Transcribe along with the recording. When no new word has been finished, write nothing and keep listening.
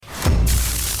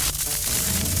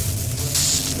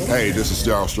Hey, this is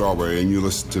Darryl Strawberry, and you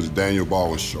listen to The Daniel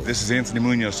Baldwin Show. This is Anthony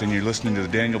Munoz, and you're listening to The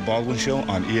Daniel Baldwin Show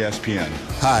on ESPN.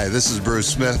 Hi, this is Bruce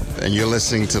Smith, and you're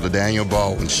listening to The Daniel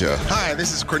Baldwin Show. Hi,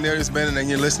 this is Cornelius Bennett, and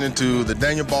you're listening to The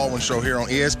Daniel Baldwin Show here on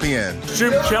ESPN.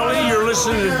 Jim Kelly, you're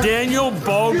listening to The Daniel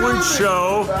Baldwin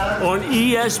Show on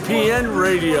ESPN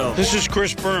Radio. This is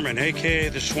Chris Berman, a.k.a.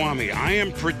 The Swami. I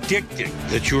am predicting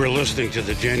that you are listening to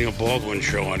The Daniel Baldwin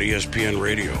Show on ESPN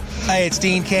Radio. Hi, it's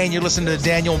Dean Cain. You're listening to The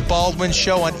Daniel Baldwin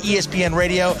Show on ESPN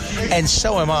Radio, and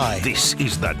so am I. This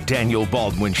is The Daniel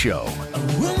Baldwin Show.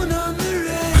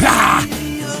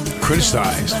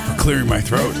 Criticized for clearing my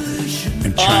throat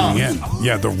and chiming in.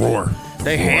 Yeah, the roar.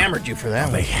 They hammered you for that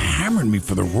one. They hammered me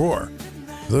for the roar.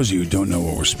 For those of you who don't know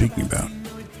what we're speaking about,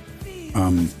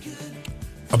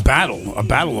 a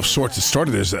battle of sorts. It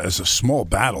started as a small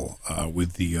battle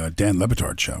with the Dan Le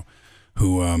Batard show,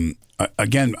 who,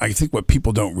 again, I think what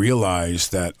people don't realize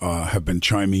that have been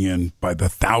chiming in by the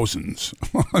thousands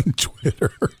on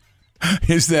Twitter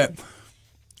is that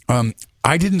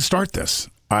I didn't start this.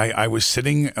 I was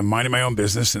sitting minding my own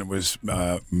business, and it was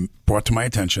brought to my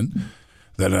attention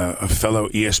that a fellow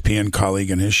ESPN colleague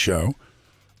in his show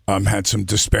had some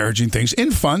disparaging things,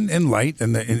 in fun, in light,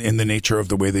 in the nature of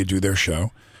the way they do their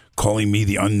show, calling me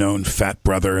the unknown fat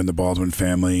brother in the Baldwin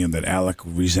family, and that Alec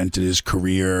resented his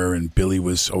career, and Billy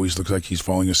always looks like he's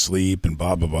falling asleep, and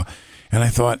blah, blah, blah. And I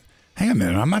thought, hang on a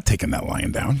minute, I'm not taking that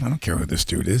lying down. I don't care who this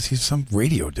dude is. He's some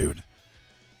radio dude.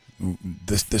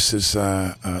 This is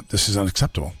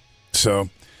unacceptable. So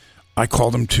I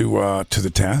called him to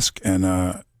the task,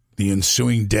 and the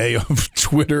ensuing day of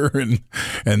Twitter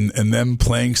and them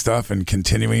playing stuff and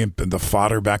continuing the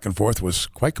fodder back and forth was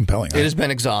quite compelling. It has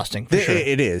been exhausting. For sure.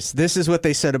 It is. This is what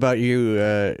they said about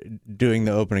you doing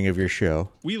the opening of your show.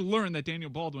 We learned that Daniel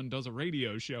Baldwin does a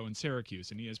radio show in Syracuse,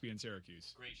 in ESPN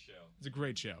Syracuse. Great show. It's a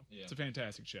great show. Yeah. It's a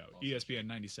fantastic show. Awesome. ESPN 97.7.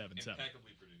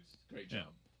 Impeccably produced. Great job. Yeah.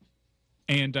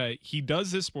 And he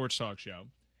does this sports talk show,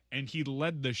 and he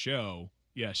led the show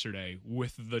yesterday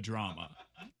with the drama.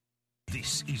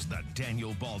 This is The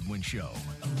Daniel Baldwin Show.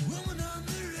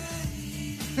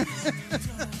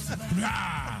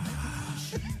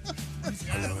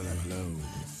 Hello.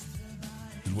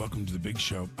 And welcome to the big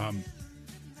show.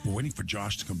 We're waiting for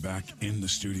Josh to come back in the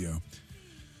studio.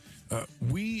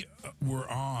 We were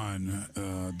on,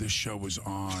 this show was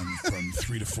on from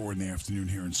 3 to 4 in the afternoon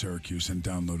here in Syracuse and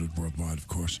downloaded worldwide, of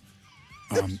course.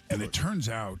 And it turns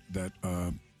out that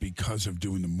because of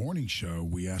doing the morning show,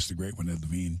 we asked the great one, Ed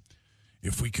Levine,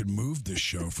 if we could move this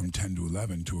show from 10 to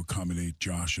 11 to accommodate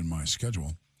Josh and my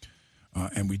schedule.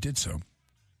 And we did so,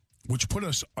 which put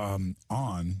us on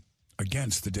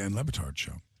against the Dan Le Batard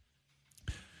show.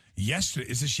 Yesterday,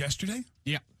 is this yesterday?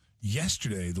 Yeah.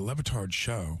 Yesterday, the Le Batard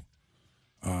show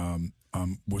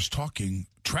was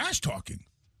trash talking.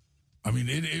 I mean,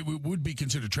 it would be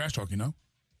considered trash talking, no?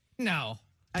 No.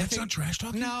 That's not trash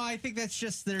talking? No, I think that's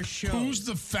just their show. Who's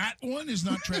the fat one is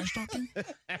not trash talking? No,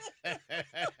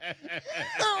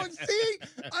 see?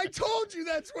 I told you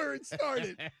that's where it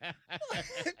started.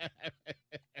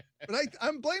 But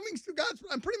I'm blaming Stu Gatz.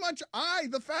 I'm pretty much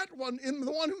the fat one,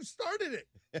 the one who started it.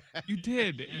 You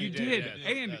did. You did.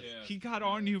 And he got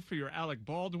on you for your Alec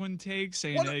Baldwin take,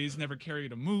 saying that he's never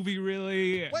carried a movie,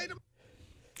 really. Wait a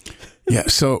Yeah,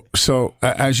 so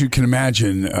as you can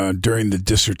imagine, during the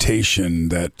dissertation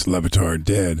that Le Batard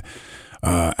did,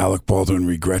 Alec Baldwin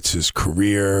regrets his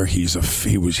career. He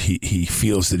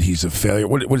feels that he's a failure.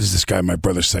 What is this guy? My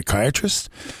brother's psychiatrist.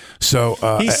 So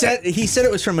he said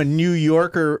it was from a New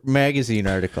Yorker magazine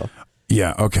article.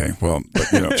 Yeah. Okay. Well,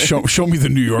 but, show me the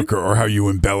New Yorker or how you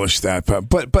embellish that.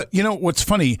 But what's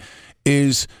funny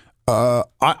is.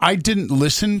 I didn't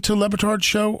listen to Le Batard's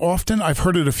show often. I've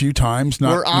heard it a few times.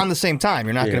 We're on the same time.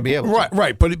 You're not going to be able to.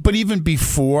 Right. But even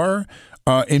before,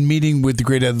 in meeting with the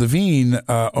great Ed Levine,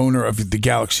 owner of the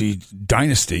Galaxy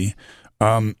Dynasty,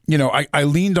 I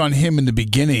leaned on him in the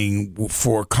beginning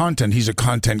for content. He's a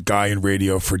content guy in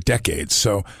radio for decades.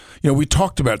 So, we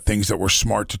talked about things that were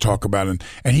smart to talk about.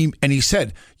 And he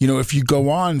said, if you go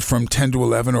on from 10 to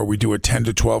 11 or we do a 10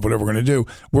 to 12, whatever we're going to do,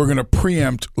 we're going to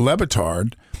preempt Le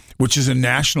Batard, which is a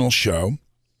national show.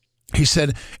 He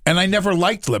said, and I never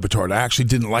liked Le Batard. I actually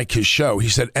didn't like his show. He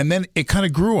said, and then it kind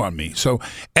of grew on me. So,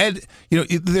 Ed,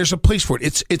 there's a place for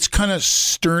it. It's kind of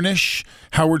Sternish,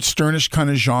 Howard Sternish kind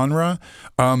of genre.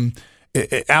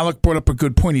 Alec brought up a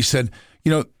good point. He said,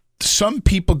 some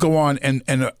people go on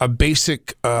and a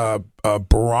basic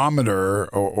barometer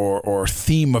or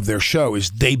theme of their show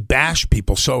is they bash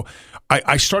people. So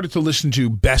I started to listen to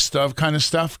best of kind of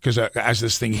stuff because as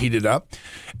this thing heated up,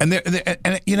 and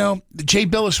Jay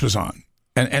Billis was on,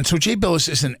 and so Jay Billis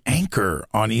is an anchor. anchor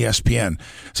on ESPN.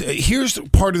 So here's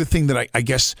part of the thing that I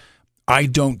guess I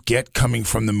don't get coming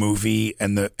from the movie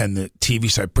and the TV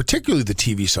side, particularly the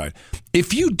TV side.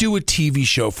 If you do a TV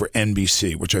show for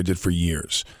NBC, which I did for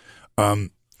years,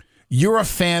 you're a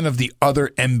fan of the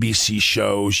other NBC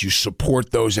shows. You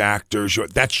support those actors.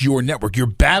 That's your network. You're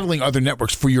battling other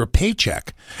networks for your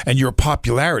paycheck and your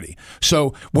popularity.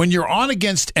 So when you're on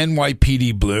against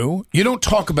NYPD Blue, you don't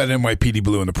talk about NYPD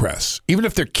Blue in the press. Even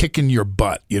if they're kicking your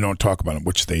butt, you don't talk about them,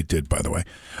 which they did, by the way.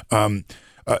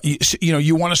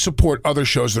 You want to support other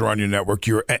shows that are on your network.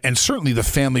 And certainly the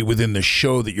family within the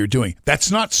show that you're doing.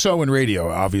 That's not so in radio,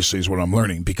 obviously, is what I'm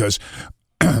learning, because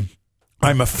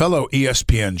I'm a fellow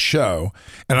ESPN show,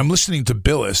 and I'm listening to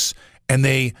Billis, and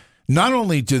they not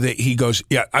only do they, he goes,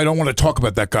 yeah, I don't want to talk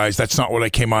about that, guys. That's not what I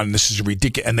came on, and this is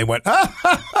ridiculous. And they went,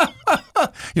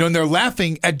 and they're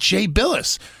laughing at Jay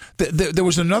Billis. There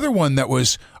was another one that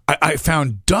was, I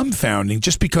found dumbfounding,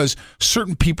 just because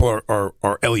certain people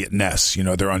are Elliot Ness.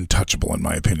 They're untouchable, in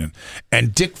my opinion.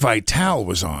 And Dick Vitale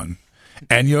was on,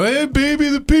 and, hey, baby,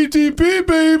 the PTP,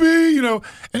 baby,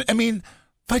 and I mean,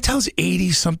 Vitale's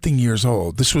 80-something years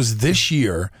old. This was this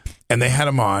year, and they had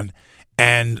him on,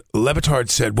 and Le Batard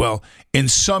said, well, in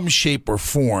some shape or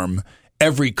form,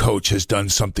 every coach has done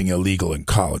something illegal in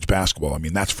college basketball. I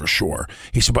mean, that's for sure.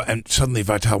 He said, and suddenly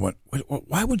Vitale went,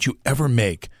 why would you ever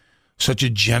make such a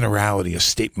generality, a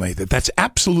statement like that? That's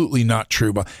absolutely not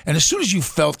true. And as soon as you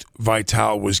felt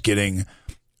Vitale was getting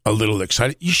a little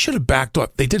excited, you should have backed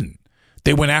up. They didn't.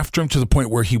 They went after him to the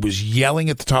point where he was yelling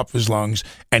at the top of his lungs,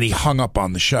 and he hung up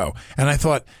on the show. And I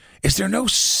thought, is there no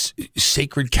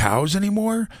sacred cows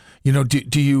anymore?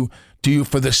 Do you,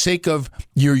 for the sake of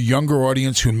your younger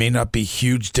audience who may not be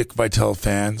huge Dick Vitale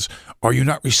fans, are you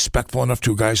not respectful enough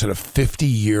to a guy who's had a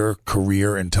 50-year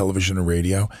career in television and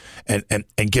radio, and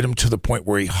get him to the point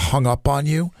where he hung up on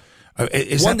you?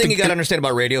 One thing you got to understand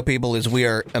about radio people is we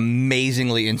are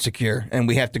amazingly insecure, and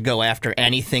we have to go after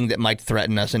anything that might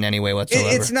threaten us in any way whatsoever.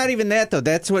 It's not even that, though.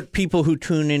 That's what people who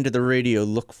tune into the radio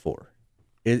look for.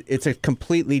 It's a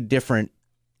completely different,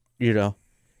 Well,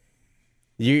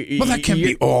 that can't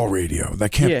be all radio.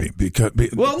 That can't be. Because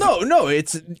no.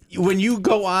 It's when you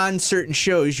go on certain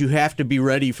shows, you have to be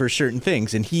ready for certain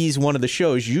things, and he's one of the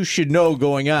shows you should know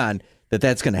going on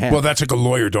that's going to happen. Well, that's like a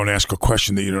lawyer. Don't ask a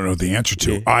question that you don't know the answer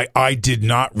to. Yeah. I did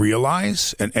not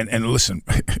realize, and listen,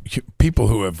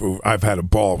 people I've had a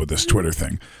ball with this Twitter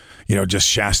thing, just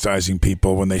chastising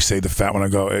people when they say the fat. When I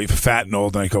go fat and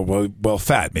old, and I go, well,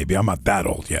 fat maybe. I'm not that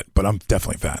old yet, but I'm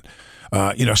definitely fat.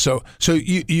 So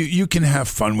you can have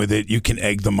fun with it. You can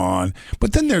egg them on,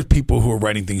 but then there's people who are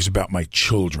writing things about my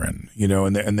children,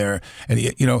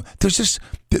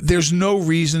 there's no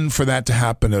reason for that to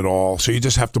happen at all. So you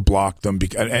just have to block them.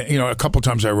 And a couple of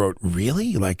times I wrote,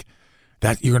 really, like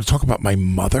that? You're going to talk about my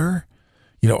mother,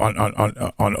 on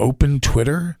open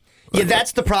Twitter? Yeah,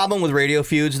 that's the problem with radio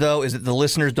feuds, though, is that the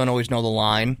listeners don't always know the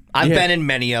line. I've been in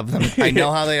many of them. I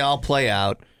know how they all play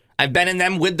out. I've been in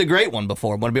them with the great one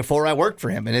before I worked for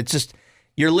him. And it's just,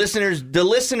 the listeners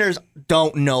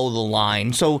don't know the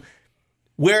line. So,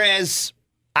 whereas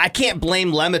I can't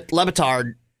blame Le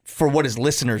Batard for what his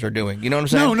listeners are doing. You know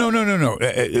what I'm saying? No.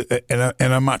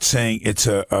 And I'm not saying it's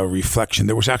a reflection.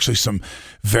 There was actually some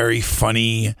very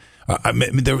funny,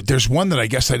 there's one that I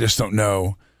guess I just don't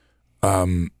know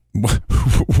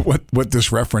what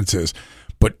this reference is,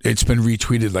 but it's been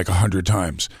retweeted like 100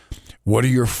 times. What are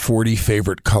your 40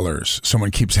 favorite colors?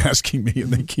 Someone keeps asking me,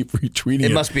 and they keep retweeting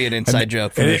it. It must be an inside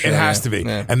joke. It has to be.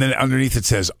 Yeah. And then underneath it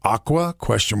says aqua ?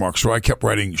 So I kept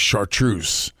writing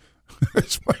chartreuse.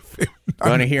 It's my favorite.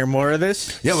 Want to hear more of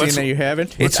this? Yeah, seeing that you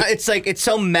haven't. It's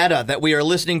so meta that we are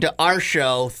listening to our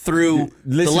show through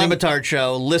the Le Batard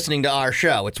show, listening to our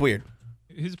show. It's weird.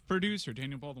 His producer,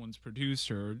 Daniel Baldwin's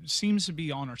producer, seems to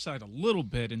be on our side a little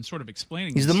bit and sort of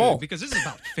explaining. He's the mole. Because this is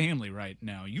about family right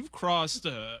now. You've crossed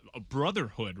a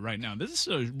brotherhood right now. This is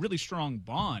a really strong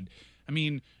bond. I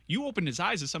mean, you opened his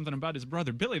eyes to something about his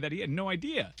brother Billy that he had no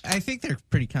idea. I think they're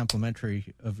pretty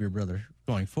complimentary of your brother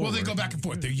going forward. Well, they go back and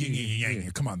forth. They're yin yang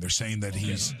yang. Come on, they're saying that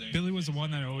he's... Billy was the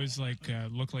one that always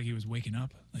looked like he was waking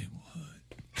up. Like, what?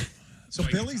 So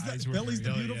Billy's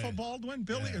the beautiful Baldwin.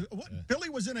 Billy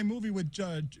was in a movie with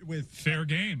Fair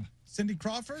Game. Cindy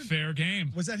Crawford. Fair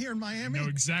Game. Was that here in Miami? I know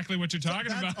exactly what you're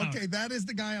talking about. Okay, that is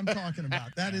the guy I'm talking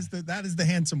about. That is the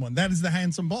handsome one. That is the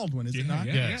handsome Baldwin, is it not?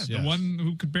 Yes. The one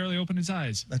who could barely open his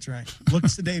eyes. That's right.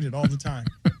 Looks sedated all the time.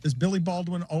 Does Billy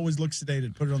Baldwin always look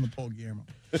sedated? Put it on the poll, Guillermo.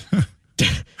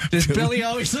 Does Billy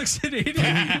always look sedated?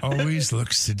 Billy always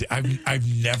looks sedated.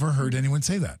 I've never heard anyone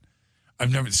say that.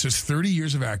 I've never. So it's 30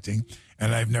 years of acting,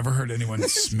 and I've never heard anyone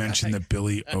mention that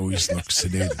Billy always looks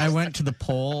sedated. I went to the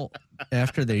poll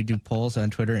after they do polls on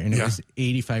Twitter, and it was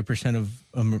 85%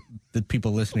 of the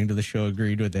people listening to the show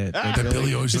agreed with it. That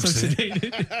Billy always looks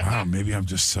sedated. Wow, maybe I'm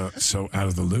just so out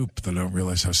of the loop that I don't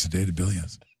realize how sedated Billy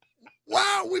is.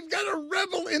 Wow, we've got a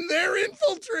rebel in their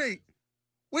infiltrate.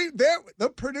 The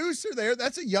producer there,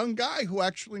 that's a young guy who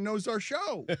actually knows our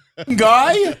show.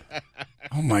 Guy?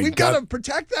 Oh my We've God. got to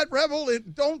protect that rebel.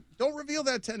 Don't reveal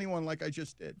that to anyone like I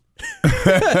just did.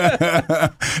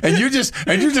 and you're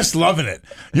just loving it.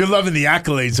 You're loving the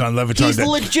accolades on Levitard. He's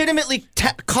legitimately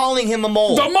calling him a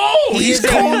mole. The mole. He's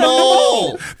calling him a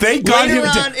mole. They got Later him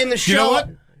on in the show. You know what?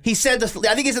 He said, I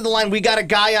think he said the line, "We got a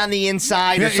guy on the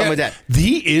inside," or something like that.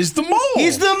 He is the mole.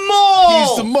 He's the mole.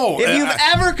 He's the mole. If you've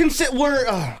ever considered,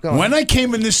 when I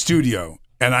came in this studio,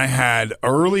 and I had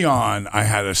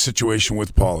a situation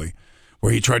with Paulie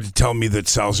where he tried to tell me that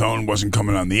Salzone wasn't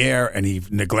coming on the air, and he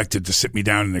neglected to sit me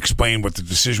down and explain what the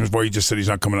decision was for. He just said he's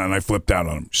not coming on, and I flipped out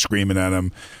on him, screaming at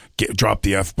him, dropped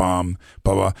the F-bomb,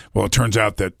 blah, blah. Well, it turns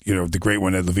out that, the great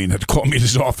one, Ed Levine, had to call me in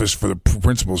his office for the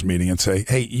principal's meeting and say,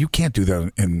 hey, you can't do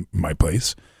that in my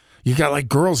place. You got like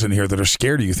girls in here that are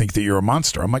scared of you, think that you're a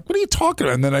monster. I'm like, what are you talking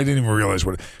about? And then I didn't even realize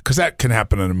because that can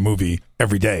happen in a movie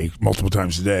every day, multiple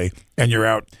times a day, and you're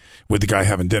out with the guy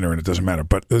having dinner and it doesn't matter.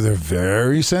 But they're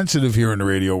very sensitive here in the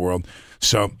radio world.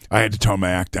 So I had to tone my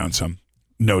act down some.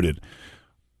 Noted.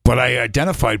 But I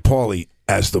identified Paulie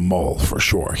as the mole for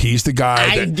sure. He's the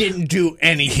guy I didn't do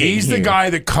anything. He's the guy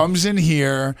that comes in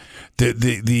here,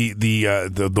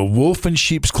 the wolf in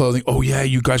sheep's clothing. Oh yeah,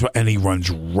 you guys, and he runs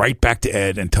right back to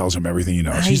Ed and tells him everything he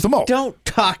knows. He's the mole. Don't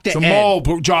talk to the Ed. mole,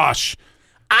 Josh.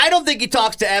 I don't think he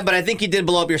talks to Ed, but I think he did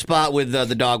blow up your spot with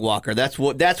the dog walker. That's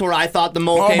where I thought the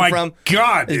mole came from. Oh my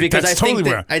God, because that's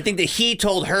totally wrong. I think that he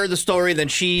told her the story, then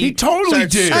he totally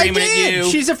did. Screaming at you.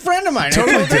 She's a friend of mine.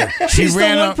 Totally did. She's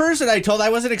the one person I told. I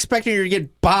wasn't expecting her to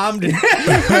get bombed and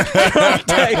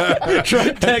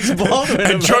drunk text Baldwin.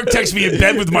 And drunk text me in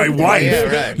bed with my wife.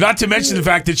 Yeah, right. Not to mention the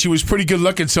fact that she was pretty good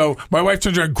looking. So my wife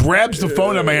turns around and grabs the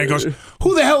phone at my hand and goes,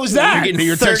 who the hell is that? You're getting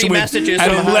You're 30 texting messages at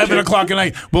from 11 o'clock at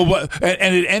night. Well,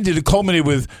 and it ended, it culminated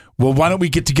with, well, why don't we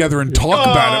get together and talk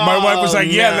about it? My wife was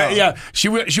like, yeah. She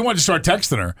wanted to start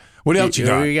texting her. What else you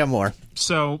got? We got more.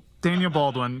 So Daniel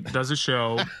Baldwin does a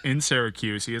show in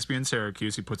Syracuse, ESPN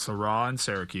Syracuse. He puts the Raw in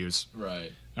Syracuse.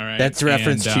 Right. All right. That's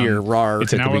reference to your Raw.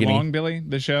 It's at an the hour beginning. long, Billy,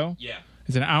 the show? Yeah.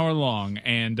 It's an hour long,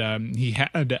 and he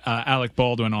had Alec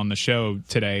Baldwin on the show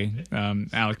today.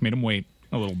 Alec made him wait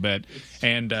a little bit,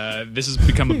 and this has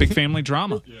become a big family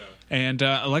drama. Yeah. And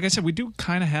like I said, we do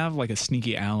kind of have like a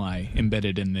sneaky ally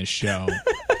embedded in this show.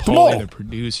 Paulie, the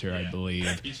producer, I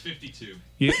believe. He's 52.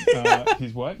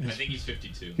 He's what? I think he's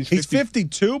 52. He's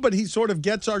 52, but he sort of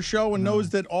gets our show and knows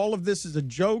that all of this is a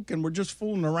joke and we're just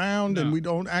fooling around and we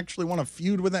don't actually want to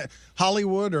feud with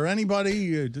Hollywood or anybody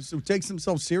who takes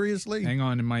themselves seriously. Hang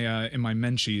on, in my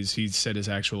Menchies, he said his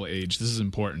actual age. This is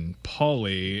important.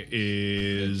 Paulie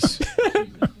is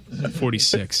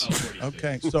 46. Oh, 46.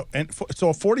 Okay, so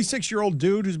a 46-year-old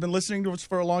dude who's been listening to us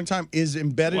for a long time is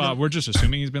embedded. Well, we're just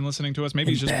assuming he's been listening to us. Maybe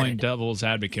he's just playing devil's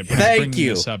advocate. But Thank bringing you.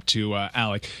 this up to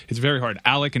Alec. It's very hard.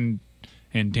 Alec and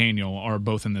Daniel are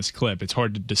both in this clip. It's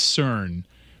hard to discern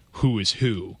who is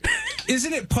who.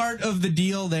 Isn't it part of the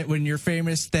deal that when you're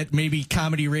famous that maybe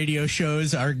comedy radio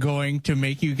shows are going to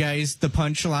make you guys the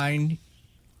punchline?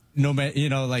 No,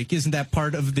 isn't that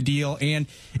part of the deal? And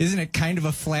isn't it kind of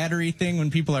a flattery thing when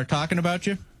people are talking about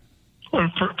you? Well,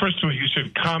 first of all, you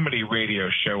said comedy radio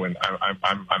show, and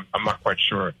I'm not quite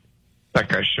sure that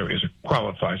guy's show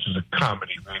qualifies as a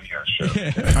comedy radio show.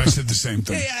 I said the same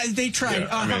thing. Yeah, they tried. Yeah,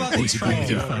 how about they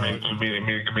tried? I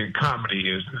mean, comedy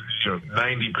is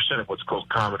 90% of what's called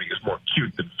comedy is more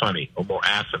cute than funny, or more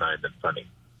asinine than funny,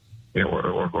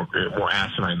 or more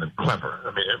asinine than clever.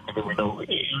 I mean,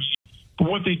 but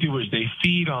what they do is they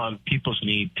feed on people's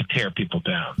need to tear people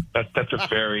down. That's a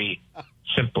very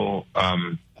simple.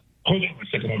 Hold on a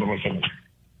second.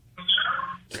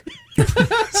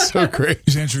 So great.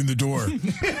 He's answering the door.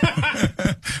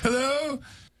 Hello?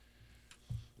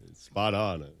 Spot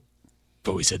on.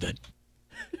 But we said that.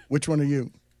 Which one are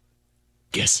you?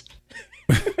 Guess.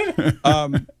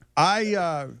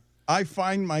 I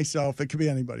find myself, it could be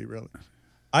anybody really.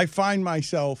 I find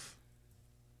myself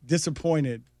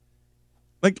disappointed,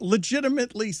 like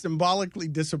legitimately, symbolically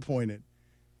disappointed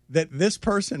that this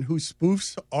person who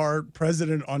spoofs our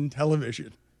president on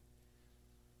television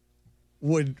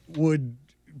would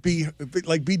be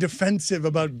defensive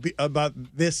about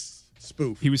this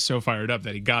spoof. He was so fired up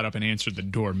that he got up and answered the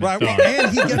door Right, mid-thought. and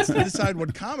he gets to decide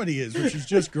what comedy is, which is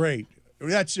just great.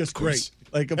 That's just great.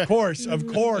 Like, of course. I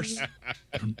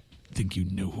don't think you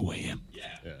know who I am. Yeah.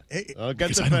 Hey, Get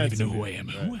because I don't even know who I am.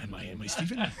 Who am I? Am I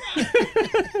Steven?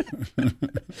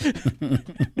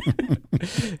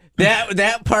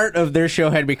 That part of their show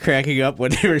had me cracking up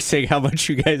when they were saying how much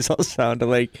you guys all sound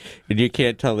alike, and you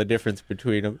can't tell the difference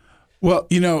between them. Well,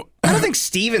 you know, I don't think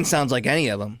Steven sounds like any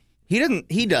of them.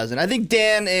 He doesn't. I think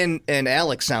Dan and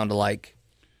Alex sound alike.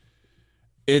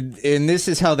 And this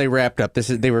is how they wrapped up.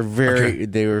 They were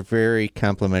very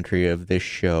complimentary of this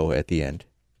show at the end.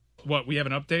 What, we have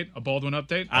an update? A Baldwin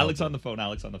update? Alex on the phone.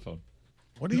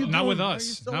 What are you Not doing? with Why are us.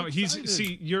 you so No,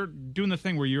 excited? you're doing the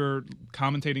thing where you're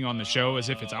commentating on the show as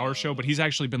if it's our show, but he's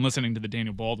actually been listening to the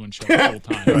Daniel Baldwin show the whole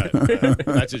time.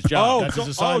 That's his job. That's his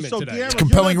assignment today. Guillermo,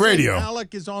 compelling you're not saying radio.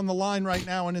 Alec is on the line right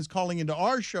now and is calling into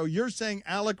our show. You're saying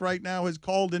Alec right now has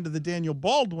called into the Daniel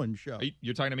Baldwin show.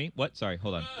 You're talking to me? What? Sorry,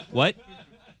 hold on. What?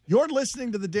 You're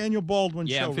listening to the Daniel Baldwin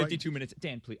Yeah, show, I'm 52 minutes.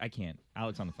 Dan, please. I can't.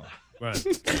 Alex on the phone.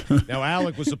 Right. Now,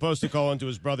 Alec was supposed to call into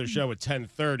his brother's show at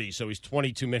 10:30, so he's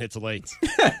 22 minutes late.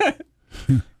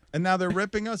 And now they're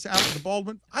ripping us out of the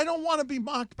Baldwin. I don't want to be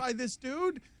mocked by this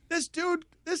dude. This dude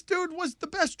was the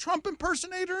best Trump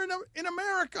impersonator in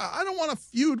America. I don't want to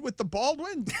feud with the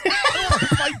Baldwin. I don't want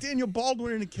to fight Daniel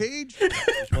Baldwin in a cage.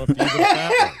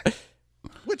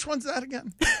 Which one's that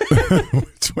again?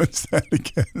 Which one's that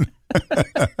again?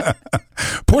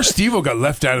 Poor Steve-O got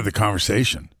left out of the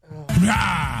conversation.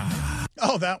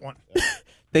 Oh, that one.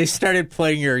 They started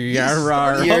playing your yar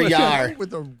yar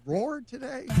with a roar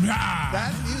today.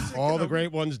 That music. All the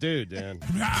great ones do, Dan.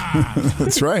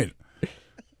 That's right.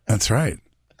 That's right.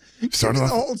 Started the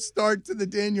whole start to the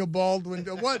Daniel Baldwin.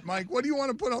 What, Mike? What do you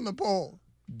want to put on the poll?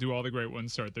 Do all the great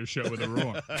ones start their show with a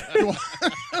roar?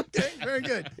 Okay, very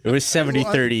good. It was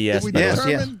 70-30, yes.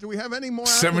 Yes. Do we have any more?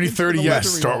 70-30, yes.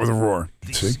 Start with a roar.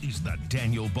 This is the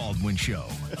Daniel Baldwin Show.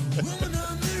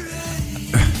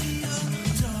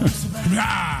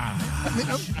 I mean,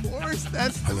 of course,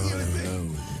 that's hello.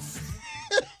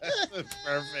 It's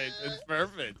perfect. It's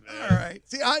perfect, man. All right.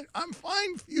 See, I'm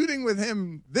fine feuding with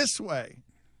him this way.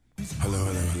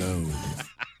 Hello.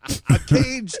 A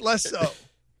cage less so.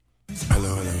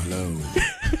 Hello.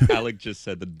 Alec just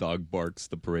said the dog barks,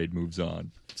 the parade moves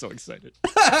on. I'm so excited.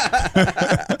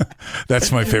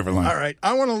 That's my favorite line. All right.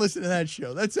 I want to listen to that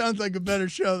show. That sounds like a better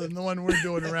show than the one we're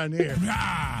doing around here. All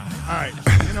right.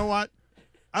 You know what?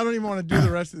 I don't even want to do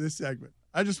the rest of this segment.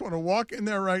 I just want to walk in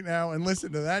there right now and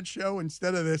listen to that show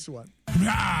instead of this one.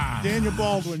 Daniel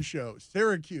Baldwin show,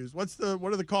 Syracuse. What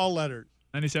are the call letters?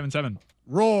 97.7.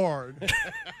 Roared.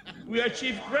 We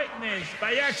achieve greatness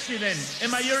by accident a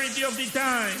majority of the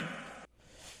time.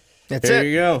 There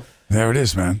you go. There it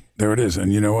is, man. There it is.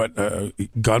 And you know what?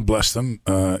 God bless them.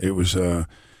 It was a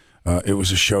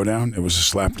showdown. It was a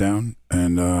slapdown.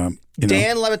 And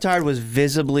Dan Levitard was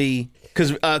visibly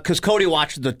because Cody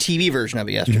watched the TV version of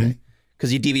it yesterday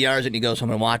because he DVRs it and he goes home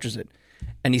and watches it,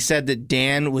 and he said that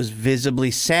Dan was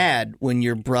visibly sad when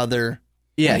your brother.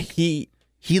 Yeah,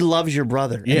 he loves your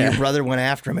brother. Yeah, and your brother went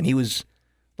after him, and he was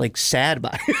like sad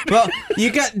by it. Well,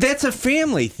 that's a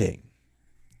family thing.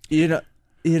 You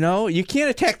know, you can't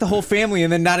attack the whole family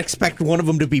and then not expect one of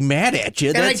them to be mad at you.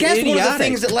 And That's I guess idiotic. one of the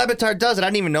things that Levitard does that I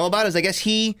didn't even know about is I guess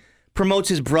he promotes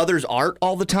his brother's art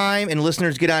all the time, and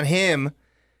listeners get on him.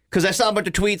 Because I saw a bunch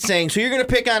of tweets saying, so you're going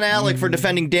to pick on Alec for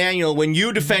defending Daniel when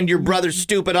you defend your brother's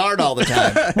stupid art all the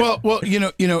time. well, you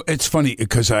know, it's funny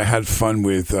because I had fun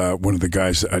with one of the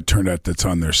guys that turned out that's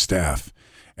on their staff.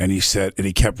 And he said, and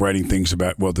he kept writing things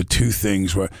about, well, the two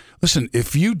things were, listen,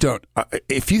 if you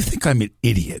think I'm an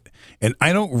idiot and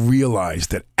I don't realize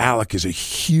that Alec is a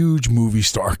huge movie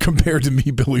star compared to me,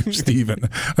 Billy or Steven.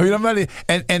 I mean, I'm not,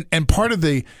 and part of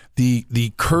the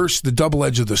curse, the double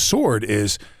edge of the sword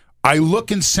is, I look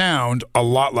and sound a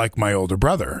lot like my older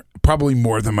brother, probably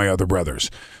more than my other brothers.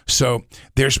 So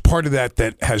there's part of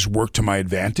that has worked to my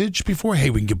advantage before. Hey,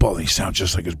 we can get Baldwin. He sounds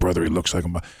just like his brother. He looks like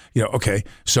him. Okay.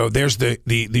 So there's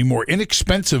the more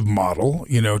inexpensive model,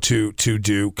 to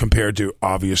do compared to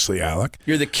obviously Alec.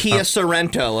 You're the Kia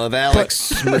Sorrento of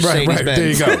Alec's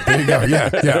Mercedes-Benz. Right. There you go.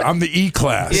 Yeah. I'm the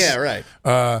E-Class. Yeah, right.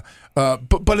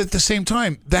 But at the same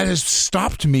time, that has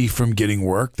stopped me from getting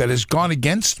work. That has gone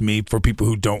against me for people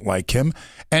who don't like him,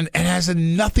 and has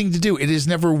nothing to do. It has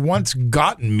never once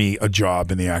gotten me a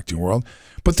job in the acting world.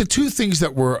 But the two things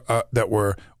that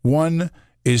were one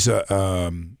is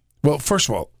well, first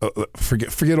of all,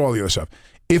 forget all the other stuff.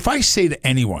 If I say to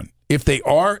anyone, if they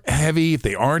are heavy, if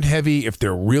they aren't heavy, if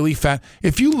they're really fat,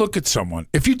 if you look at someone,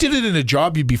 if you did it in a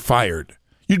job, you'd be fired.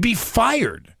 You'd be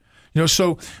fired.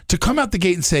 So to come out the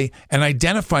gate and say, and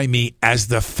identify me as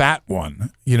the fat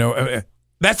one,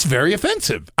 That's very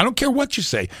offensive. I don't care what you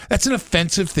say. That's an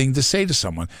offensive thing to say to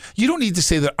someone. You don't need to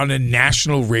say that on a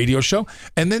national radio show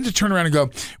and then to turn around and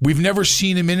go, we've never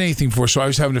seen him in anything before, so I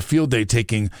was having a field day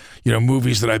taking,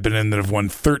 movies that I've been in that have won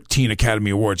 13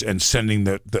 Academy Awards and sending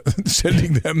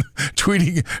sending them,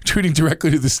 tweeting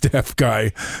directly to the staff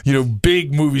guy,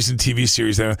 big movies and TV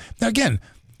series. Now, again,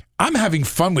 I'm having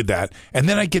fun with that, and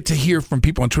then I get to hear from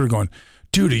people on Twitter going,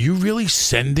 dude, are you really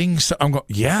sending? I'm going,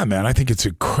 yeah, man, I think it's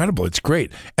incredible. It's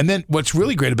great. And then what's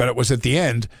really great about it was at the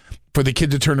end for the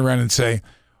kid to turn around and say,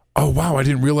 oh, wow, I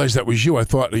didn't realize that was you. I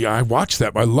thought, yeah, I watched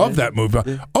that. I love that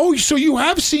movie. Oh, so you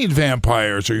have seen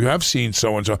vampires or you have seen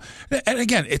so-and-so. And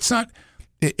again, it's not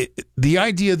the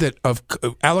idea that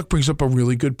Alec brings up a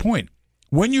really good point.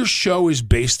 When your show is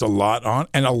based a lot on,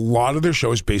 and a lot of their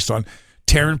show is based on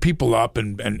tearing people up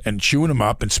and chewing them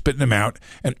up and spitting them out.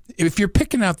 And if you're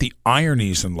picking out the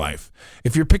ironies in life,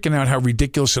 if you're picking out how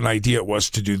ridiculous an idea it was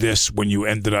to do this when you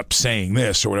ended up saying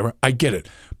this or whatever, I get it.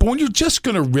 But when you're just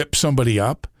going to rip somebody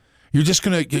up, you're just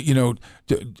going to,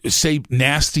 say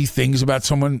nasty things about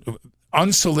someone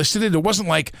unsolicited. It wasn't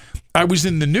like I was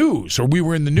in the news or we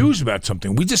were in the news about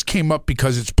something. We just came up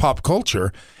because it's pop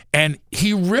culture and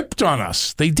he ripped on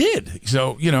us. They did.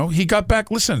 So, he got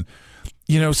back. Listen,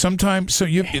 sometimes,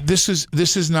 this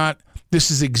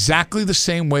is exactly the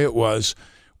same way it was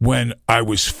when I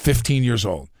was 15 years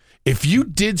old. If you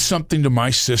did something to my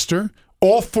sister,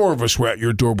 all four of us were at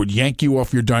your door, would yank you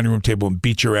off your dining room table and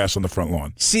beat your ass on the front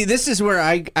lawn. See, this is where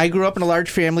I grew up in a large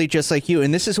family just like you,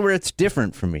 and this is where it's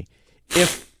different for me.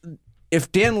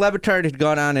 If Dan Le Batard had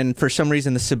gone on and for some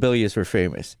reason the Sebelias were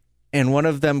famous, and one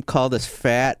of them called us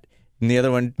fat and the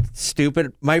other one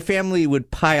stupid, my family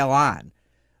would pile on.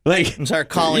 And start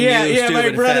calling you stupid. My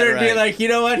brother fat, would be like, you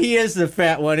know what? He is the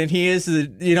fat one, and he is the,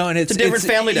 and it's a different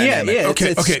family dynamic. Yeah,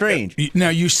 okay, it's strange. Now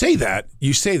you say that,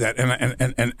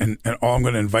 and all I'm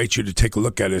going to invite you to take a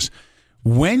look at is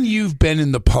when you've been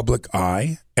in the public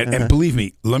eye, and believe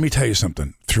me, let me tell you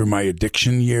something. Through my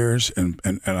addiction years, and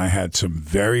I had some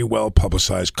very well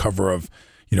publicized cover of,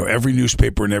 every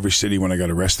newspaper in every city when I got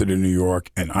arrested in New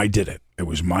York, and I did it. It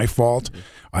was my fault.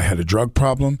 I had a drug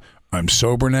problem. I'm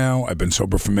sober now. I've been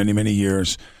sober for many, many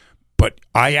years. But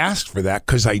I asked for that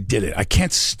because I did it. I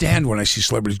can't stand when I see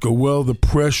celebrities go, well, the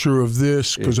pressure of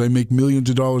this because I make millions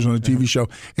of dollars on a TV show.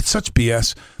 It's such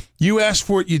BS. You asked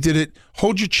for it. You did it.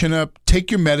 Hold your chin up.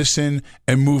 Take your medicine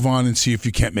and move on and see if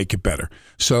you can't make it better.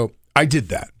 So I did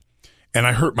that. And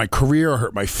I hurt my career. I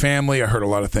hurt my family. I hurt a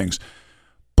lot of things.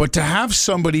 But to have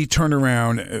somebody turn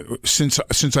around, since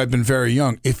I've been very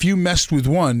young, if you messed with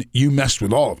one, you messed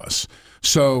with all of us.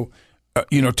 So,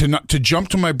 to jump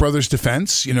to my brother's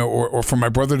defense, or for my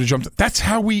brother to jump, that's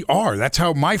how we are. That's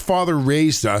how my father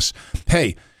raised us.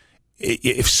 Hey,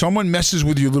 if someone messes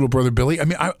with your little brother Billy,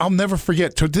 I'll never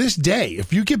forget. To this day,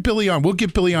 if you get Billy on, we'll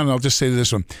get Billy on, and I'll just say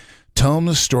this one. Tell him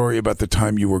the story about the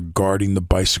time you were guarding the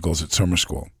bicycles at summer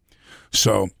school.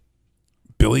 So,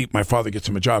 Billy, my father gets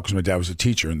him a job because my dad was a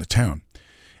teacher in the town.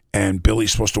 And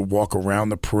Billy's supposed to walk around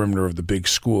the perimeter of the big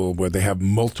school where they have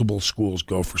multiple schools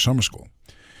go for summer school.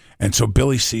 And so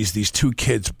Billy sees these two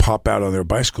kids pop out on their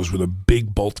bicycles with a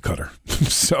big bolt cutter.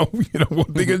 So, what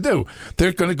are they going to do?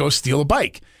 They're going to go steal a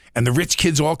bike. And the rich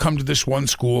kids all come to this one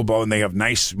school, and they have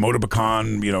nice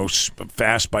motorbicon,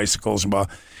 fast bicycles and blah.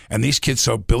 And these kids,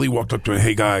 so Billy walked up to them,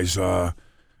 hey, guys,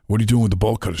 what are you doing with the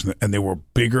bolt cutters? And they were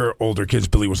bigger, older kids.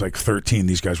 Billy was like 13.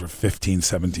 These guys were 15,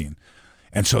 17.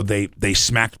 And so they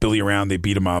smacked Billy around, they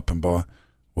beat him up, and blah.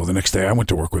 Well, the next day I went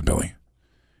to work with Billy,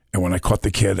 and when I caught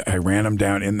the kid, I ran him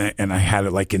down in there, and I had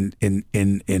it like in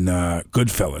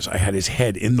Goodfellas. I had his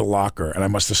head in the locker, and I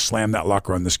must have slammed that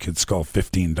locker on this kid's skull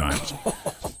 15 times.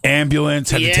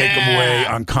 Ambulance had to take him away,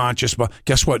 unconscious. But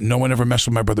guess what? No one ever messed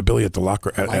with my brother Billy at the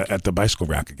locker at the bicycle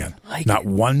rack again. Not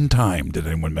one time did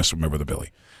anyone mess with my brother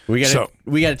Billy. We got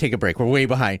to take a break. We're way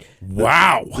behind.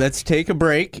 Wow. Let's take a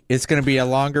break. It's going to be a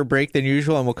longer break than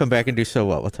usual, and we'll come back and do so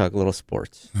what? We'll talk a little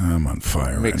sports. I'm on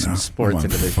fire Make right some now. sports I'm on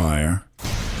into the fire.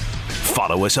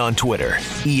 Follow us on Twitter,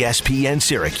 ESPN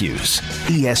Syracuse,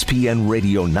 ESPN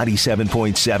Radio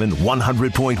 97.7,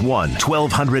 100.1,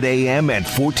 1200 AM, and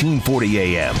 1440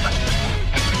 AM.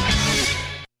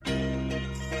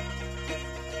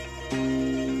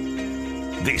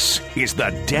 This is the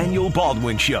Daniel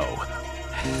Baldwin Show.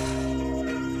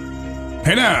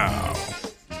 Hey now.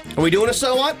 Are we doing a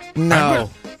so what? No.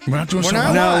 We're not doing We're so not?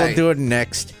 what? No, Why? we'll do it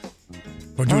next.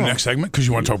 We'll do the next segment because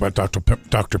you want to talk about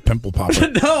Dr. Pimple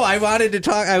Popper. No, I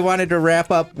wanted to wrap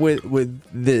up with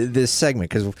this segment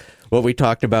because what we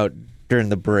talked about during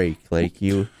the break,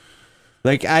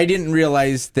 I didn't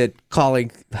realize that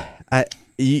calling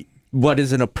what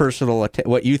isn't a personal attack,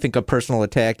 what you think a personal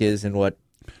attack is, and what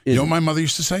You know what my mother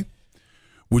used to say?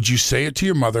 Would you say it to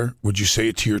your mother? Would you say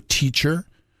it to your teacher?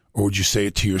 Or would you say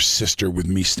it to your sister with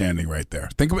me standing right there?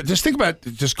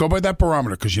 Just go by that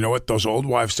barometer, because you know what? Those old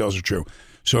wives' tales are true.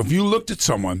 So if you looked at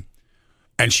someone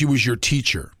and she was your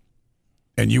teacher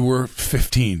and you were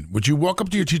 15, would you walk up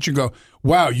to your teacher and go,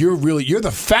 wow, you're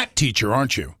the fat teacher,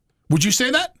 aren't you? Would you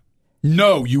say that?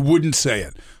 No, you wouldn't say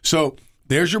it. So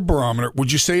there's your barometer.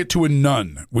 Would you say it to a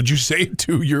nun? Would you say it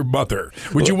to your mother?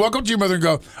 Would you walk up to your mother and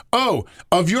go, oh,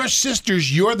 of your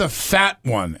sisters, you're the fat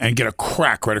one, and get a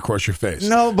crack right across your face?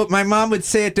 No, but my mom would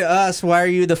say it to us. Why are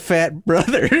you the fat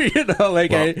brother?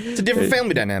 It's a different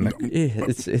family dynamic. Yeah,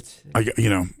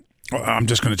 I'm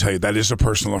just going to tell you that is a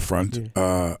personal affront.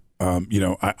 I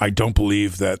don't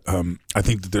believe that. I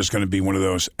think that there's going to be one of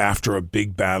those after a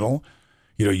big battle.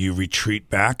 You retreat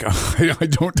back. I'll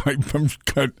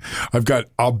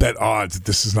bet odds that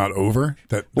this is not over,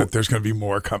 that there's going to be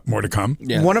more to come.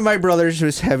 Yeah. One of my brothers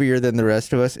was heavier than the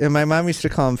rest of us, and my mom used to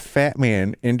call him Fat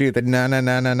Man and do the fat man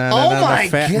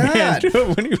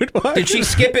when he would watch. Did she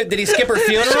skip it? Did he skip her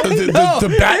funeral?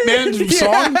 The Batman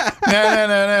song?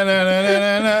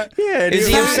 Yeah, is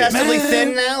he obsessively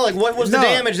thin now? Like, what was the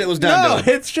damage that was done to him?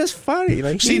 No, it's just funny.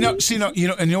 Like, you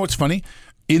know what's funny?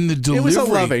 In the delivery, it was a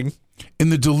loving.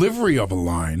 In the delivery of a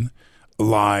line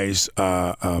lies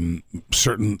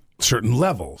certain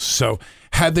levels. So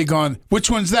had they gone, which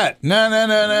one's that? Na,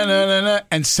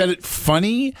 and said it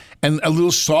funny and a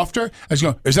little softer, I was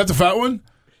going, is that the fat one?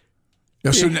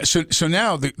 So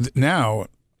now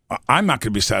I'm not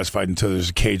going to be satisfied until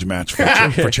there's a cage match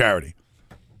for charity.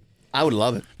 I would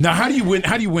love it. Now, how do you win?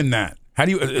 How do you win that? How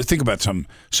do you think about something?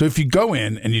 So if you go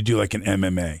in and you do like an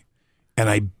MMA. And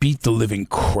I beat the living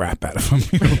crap out of him.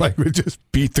 We just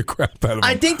beat the crap out of him.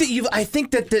 I think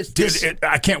that this.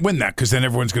 I can't win that because then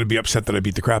everyone's going to be upset that I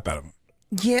beat the crap out of him.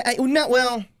 Yeah, I think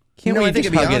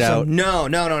it'd be hug it awesome. No.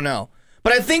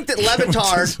 But I think that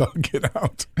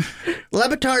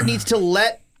Lebitard needs to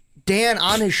let Dan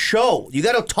on his show. You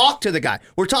got to talk to the guy.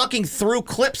 We're talking through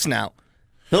clips now.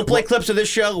 He'll play clips of this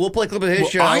show. We'll play clips of his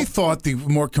show. I thought the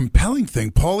more compelling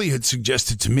thing, Paulie had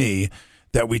suggested to me,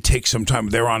 that we take some time.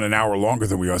 They're on an hour longer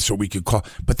than we are, so we could call.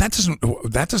 But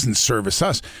that doesn't service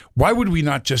us. Why would we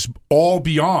not just all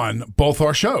be on both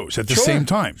our shows at the same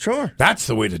time? Sure. That's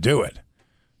the way to do it.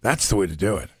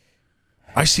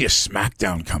 I see a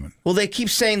SmackDown coming. Well, they keep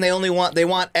saying they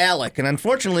want Alec, and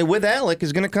unfortunately, with Alec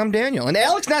is going to come Daniel, and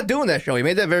Alec's not doing that show. He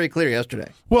made that very clear yesterday.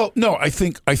 Well, no, I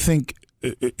think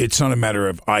it's not a matter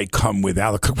of I come with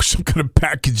Alec with some kind of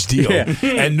package deal,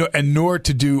 and nor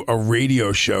to do a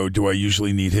radio show do I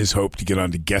usually need his hope to get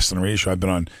on to guest on a radio show. I've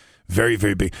been on very,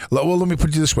 very big. Well, let me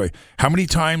put it this way: how many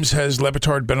times has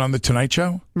Lebitard been on the Tonight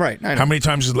Show? Right. How many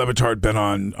times has Lebitard been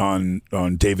on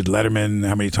David Letterman?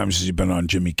 How many times has he been on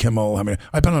Jimmy Kimmel?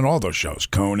 I've been on all those shows,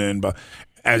 Conan, but.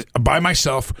 By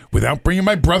myself, without bringing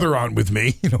my brother on with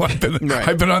me,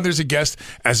 I've been on. There's a guest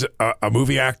as a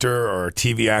movie actor or a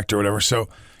TV actor or whatever. So,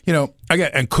 again,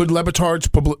 and could Lebitard's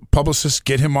publicist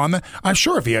get him on that? I'm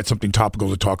sure if he had something topical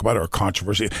to talk about or a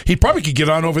controversy, he probably could get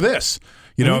on over this.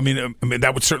 I mean,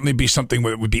 that would certainly be something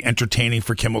that would be entertaining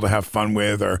for Kimmel to have fun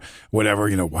with or whatever.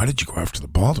 Why did you go after the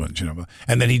Baldwins?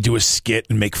 And then he'd do a skit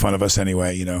and make fun of us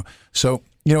anyway. So.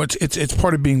 It's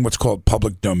part of being what's called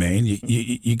public domain.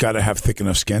 You got to have thick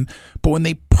enough skin. But when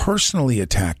they personally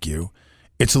attack you,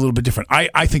 it's a little bit different.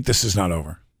 I think this is not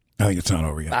over. I think it's not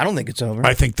over yet. I don't think it's over.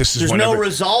 I think this is There's no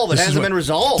resolve. It hasn't been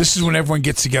resolved. This is when everyone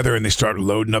gets together and they start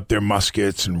loading up their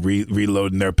muskets and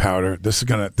reloading their powder. This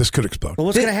could explode. Well,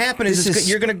 what's going to happen is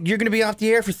you're going to be off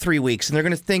the air for 3 weeks, and they're going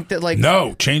to think that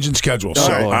no, changing schedule.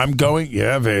 So I'm going.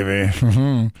 Yeah, baby.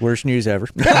 Worst news ever.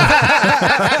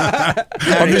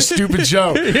 On this stupid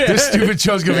show. This stupid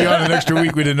show's going to be on an extra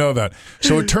week. We didn't know about.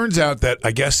 So it turns out that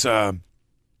I guess I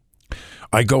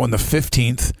go on the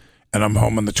 15th and I'm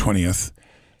home on the 20th.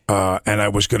 And I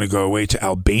was going to go away to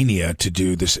Albania to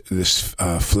do this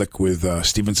flick with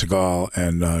Steven Seagal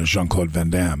and Jean-Claude Van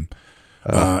Damme.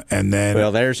 And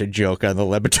then, there's a joke on the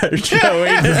Lebitard show.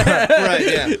 Right?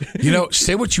 Yeah.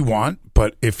 Say what you want,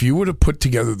 but if you were to put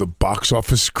together the box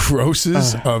office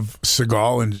grosses of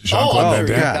Seagal and Jean-Claude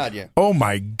Van Damme, oh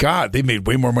my God, they made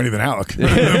way more money than Alec.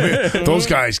 Those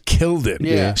guys killed it.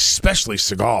 Yeah. Especially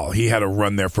Seagal. He had a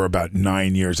run there for about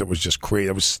 9 years. It was just crazy.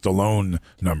 It was Stallone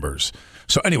numbers.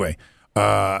 So anyway,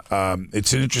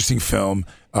 it's an interesting film.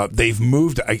 They've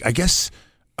moved. I guess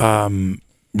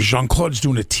Jean-Claude's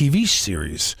doing a TV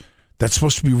series that's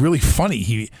supposed to be really funny.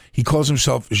 He calls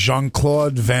himself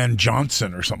Jean-Claude Van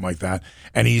Johnson or something like that,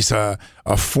 and he's a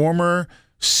former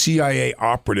CIA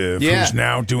operative Yeah. who's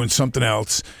now doing something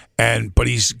else, but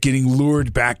he's getting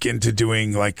lured back into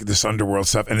doing like this underworld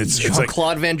stuff, and it's like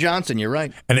Jean-Claude Van Johnson. You're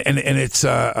right. and it's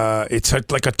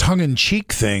like a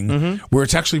tongue-in-cheek thing where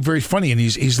it's actually very funny, and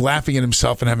he's laughing at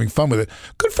himself and having fun with it.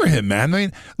 Good for him, man. I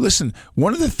mean, listen,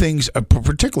 one of the things,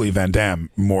 particularly Van Damme,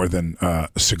 more than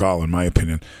Seagal, in my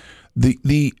opinion,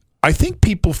 I think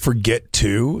people forget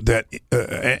too that,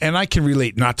 and I can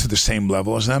relate not to the same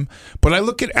level as them, but I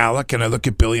look at Alec and I look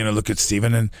at Billy and I look at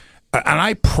Steven, and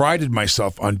I prided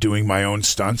myself on doing my own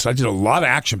stunts. I did a lot of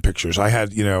action pictures. I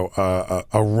had, a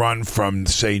run from,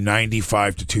 say,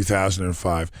 95 to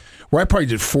 2005, where I probably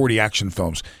did 40 action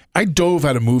films. I dove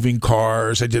out of moving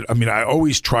cars. I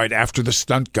always tried, after the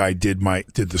stunt guy did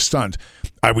the stunt,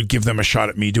 I would give them a shot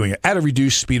at me doing it at a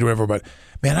reduced speed or whatever. But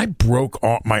man, I broke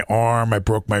my arm, I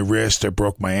broke my wrist, I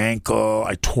broke my ankle,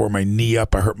 I tore my knee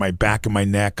up, I hurt my back and my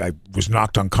neck, I was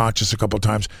knocked unconscious a couple of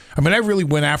times. I mean, I really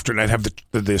went after it, and I'd have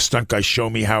the stunt guy show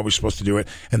me how I was supposed to do it,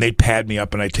 and they'd pad me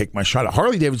up, and I'd take my shot. At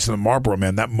Harley Davidson and Marlboro,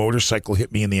 man, that motorcycle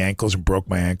hit me in the ankles and broke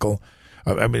my ankle.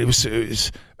 It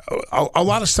was a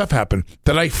lot of stuff happened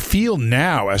that I feel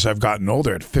now, as I've gotten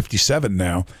older, at 57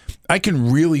 now, I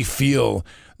can really feel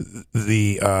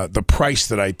the price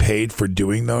that I paid for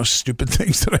doing those stupid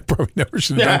things that I probably never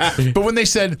should have done. But when they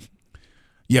said,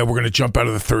 yeah, we're going to jump out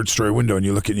of the third-story window, and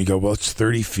you look at it and you go, well, it's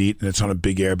 30 feet, and it's on a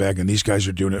big airbag, and these guys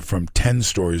are doing it from 10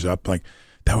 stories up, like,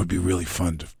 that would be really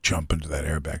fun to jump into that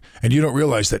airbag. And you don't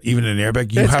realize that even in an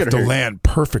airbag, you have to land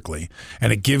perfectly,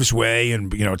 and it gives way,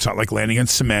 and it's not like landing on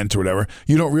cement or whatever.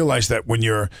 You don't realize that when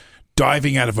you're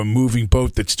diving out of a moving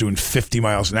boat that's doing 50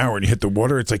 miles an hour and you hit the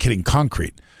water, it's like hitting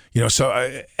concrete. So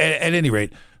at any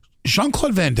rate,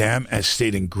 Jean-Claude Van Damme has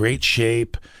stayed in great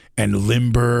shape and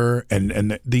limber,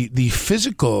 and the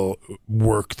physical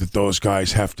work that those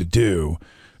guys have to do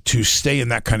to stay in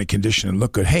that kind of condition and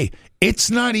look good. Hey,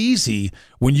 it's not easy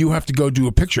when you have to go do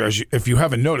a picture. If you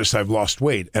haven't noticed, I've lost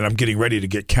weight, and I'm getting ready to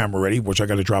get camera ready, which I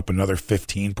got to drop another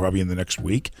 15 probably in the next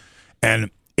week. And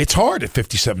it's hard at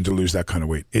 57 to lose that kind of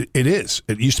weight. It is.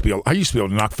 It used to be. I used to be able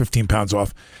to knock 15 pounds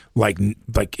off like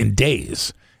in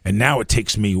days, and now it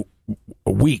takes me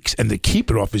weeks. And to keep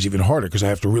it off is even harder because I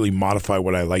have to really modify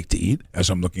what I like to eat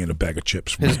as I'm looking at a bag of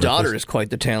chips. His daughter is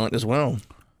quite the talent as well.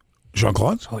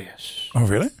 Jean-Claude? Oh, yes. Oh,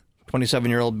 really?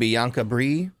 27-year-old Bianca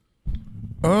Brie.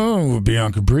 Oh,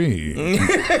 Bianca Brie.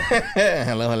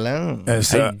 Hello.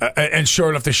 And sure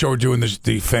enough, they show her doing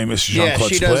the famous Jean-Claude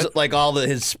she split. does like all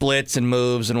his splits and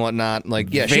moves and whatnot.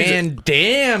 Like, yeah, Van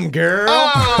Damme, girl.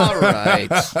 All right.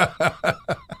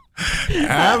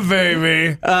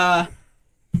 Baby.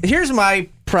 Here's my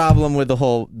problem with the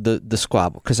whole the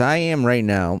squabble, because I am right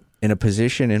now in a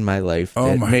position in my life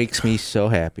that makes me so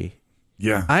happy.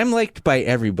 Yeah, I'm liked by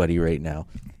everybody right now,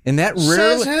 and that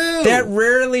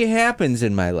rarely happens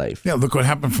in my life. Yeah, look what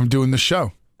happened from doing the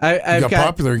show. I got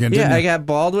popular again. Yeah, didn't you? I got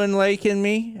Baldwin liking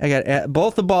me. I got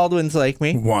both the Baldwins like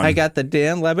me. One. I got the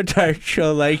Dan Lebitard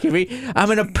show liking me.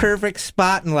 I'm in a perfect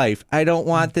spot in life. I don't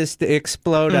want this to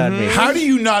explode on me. How do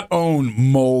you not own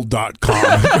mole.com?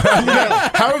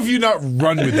 How have you not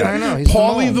run with that? I know.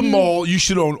 Paulie the Mole, you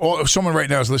should own. If someone right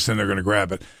now is listening, they're going to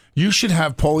grab it. You should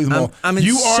have Paulie the Mole. I'm in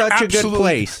such a good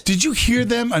place. Did you hear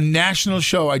them? A national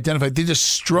show identified. They just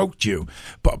stroked you,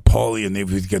 but Paulie, and they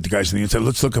got the guys on the inside.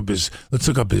 Let's look up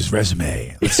his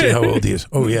resume. Let's see how old he is.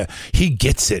 Oh yeah, he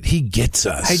gets it. He gets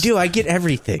us. I do. I get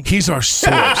everything. He's our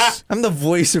source. I'm the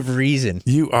voice of reason.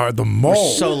 You are the mole.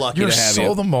 We're so lucky to have you. You're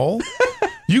so the mole.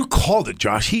 You called it,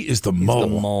 Josh. He is the mole. The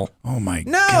mole. Oh my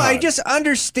God. No, I just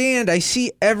understand. I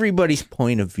see everybody's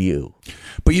point of view.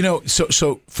 But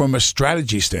so from a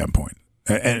strategy standpoint,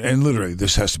 and literally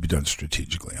this has to be done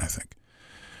strategically, I think.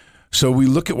 So we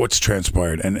look at what's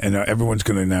transpired, and everyone's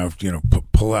going to now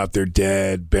pull out their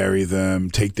dead, bury them,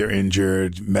 take their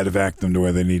injured, medevac them to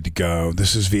where they need to go.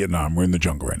 This is Vietnam. We're in the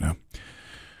jungle right now.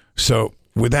 So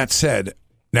with that said,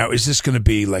 now is this going to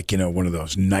be like one of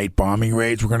those night bombing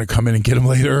raids? We're going to come in and get them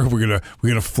later. We're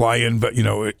gonna fly in, but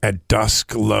at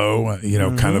dusk, low,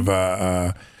 kind of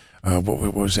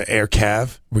what was it? Air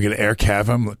cav. We're gonna air cav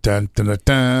them. Dun dun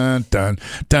dun dun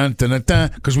dun dun dun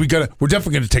dun. Because we're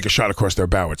definitely gonna take a shot across their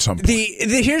bow at some point.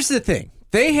 Here's the thing.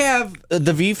 They have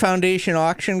the V Foundation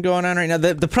auction going on right now.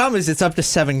 The problem is it's up to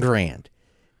 $7,000.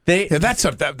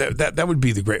 That would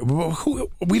be the great.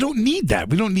 We don't need that.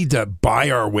 We don't need to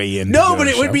buy our way in. No, but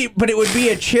it would be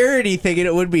a charity thing, and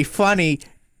it would be funny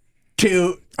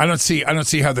to. I don't see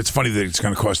how that's funny that it's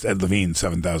going to cost Ed Levine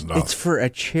 $7,000. It's for a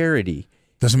charity.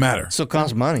 Doesn't matter. So it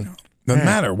costs money. Doesn't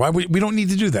matter. Why we don't need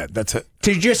to do that. That's it.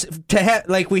 To have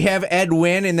like we have Ed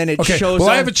win, and then it shows. Well,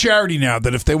 I have a charity now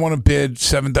that if they want to bid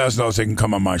 $7,000, they can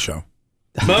come on my show.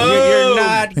 You're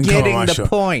not And come on getting my the show.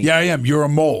 point. Yeah, I am. You're a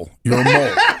mole. You're a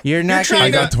mole. You're not. I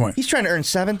got the point. He's trying to earn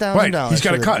 $7,000. Right. He's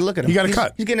got a cut. Look at him. He got a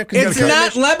cut. He's getting a It's commission.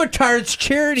 not Lebitard's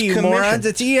charity, you It's commission. morons.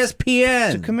 It's ESPN.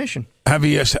 It's a commission.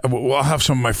 Well, I'll have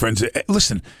some of my friends.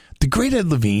 Listen, the great Ed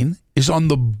Levine is on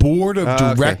the board of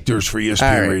directors for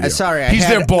ESPN All right. Radio. Sorry, He's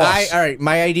their boss. All right,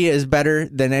 my idea is better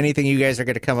than anything you guys are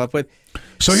going to come up with.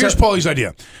 So here's Paulie's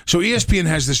idea. So ESPN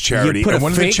has this charity, You put and a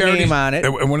one of the fake charities name on it.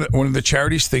 And one of the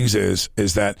charities things is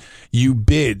that you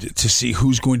bid to see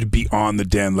who's going to be on the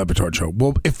Dan Lebitard show.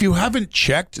 Well, if you haven't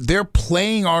checked, they're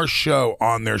playing our show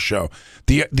on their show.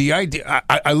 The idea,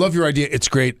 I love your idea. It's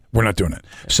great. We're not doing it.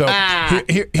 So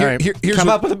here's come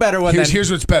up with a better one.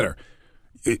 Here's what's better.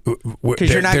 Because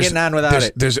you're not getting on without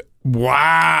it.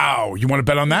 Wow. You want to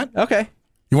bet on that? Okay.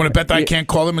 You want to bet that I can't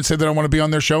call them and say that I want to be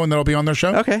on their show and that I'll be on their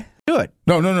show? Okay. Do it.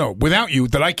 No. Without you,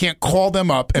 that I can't call them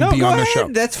up and be on their show.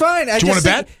 That's fine. Do you want to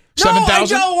bet? No,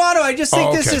 7,000? I don't want to. I just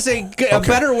think this is a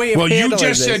better way of Well, handling you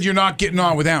just this. said you're not getting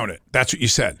on without it. That's what you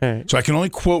said. Right. So I can only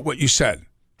quote what you said.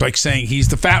 Like saying he's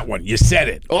the fat one. You said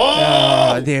it.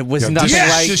 There was nothing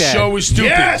like this that. show is stupid.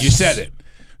 Yes! You said it.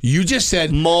 You just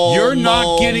said you're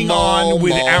not getting on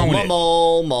without it.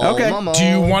 Okay. Do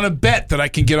you want to bet that I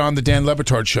can get on the Dan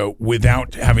Lebitard show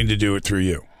without having to do it through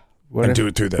you? Do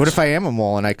it through this. What if I am a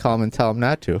mole and I call him and tell him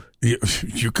not to?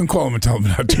 You can call him and tell him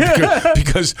not to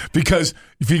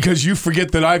because you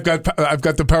forget that I've got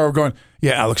the power of going.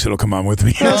 Yeah, Alex, it'll come on with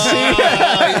me. You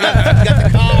got the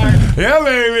card. Yeah,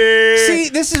 baby. See,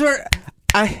 this is where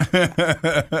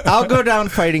I'll go down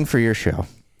fighting for your show.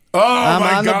 Oh, I'm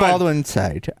my on God. the Baldwin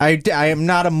side. I am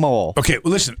not a mole. Okay,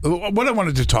 well, listen. What I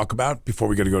wanted to talk about before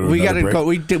we got to go to We got another to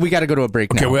break. go. We got to go to a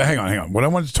break Okay, now. well, hang on. What I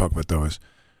wanted to talk about though is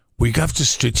we have to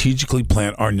strategically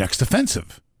plan our next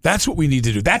offensive. That's what we need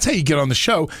to do. That's how you get on the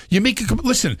show. You make a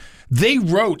listen. They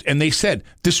wrote and they said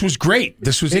this was great.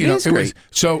 This was It is great.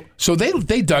 So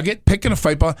they dug it, picking a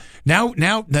fight ball. Now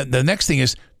the next thing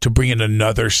is to bring in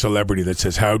another celebrity that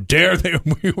says how dare they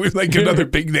we like another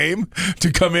big name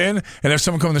to come in and have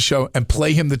someone come on the show and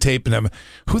play him the tape and have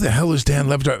who the hell is Dan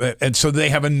Lebitard? And so they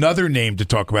have another name to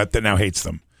talk about that now hates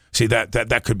them. See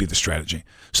that could be the strategy.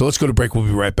 So let's go to break. We'll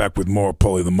be right back with more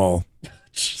Paulie the Mole.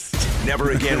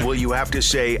 Never again will you have to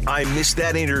say, I missed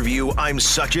that interview, I'm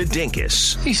such a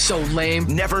dinkus. He's so lame.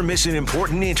 Never miss an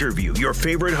important interview, your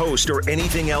favorite host, or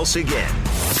anything else again.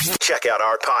 Check out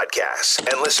our podcasts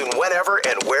and listen whenever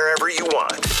and wherever you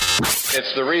want.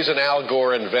 It's the reason Al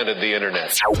Gore invented the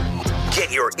internet.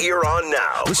 Get your ear on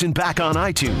now. Listen back on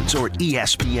iTunes or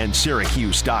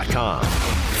ESPNSyracuse.com.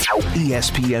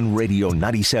 ESPN Radio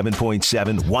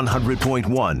 97.7, 100.1,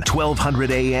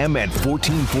 1200 AM and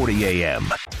 1440 AM.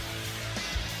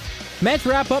 Mets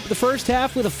wrap up the first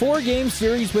half with a 4-game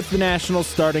series with the Nationals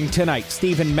starting tonight.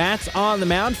 Steven Matz on the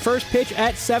mound. First pitch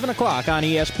at 7 o'clock on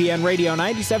ESPN Radio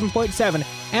 97.7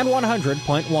 and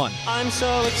 100.1. I'm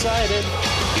so excited.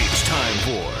 It's time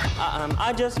for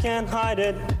I just can't hide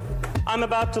it. I'm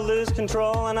about to lose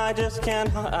control and I just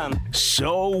can't.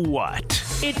 So What?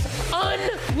 It's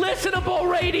unlistenable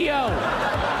radio.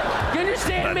 You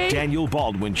understand The me? Daniel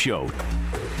Baldwin Show.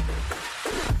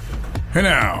 Hey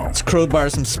now. Let's crowbar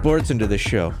some sports into this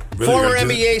show. Former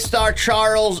NBA star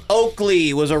Charles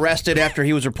Oakley was arrested after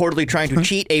he was reportedly trying to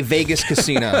cheat a Vegas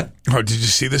casino. Oh, did you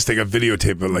see this? They got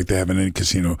videotape like they have in any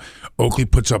casino. Oakley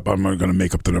puts up, I'm going to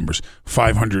make up the numbers,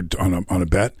 500 on a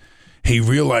bet. He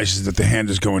realizes that the hand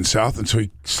is going south, and so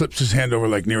he slips his hand over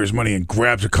like near his money and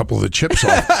grabs a couple of the chips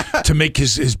off to make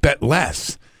his bet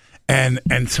less. And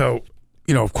so,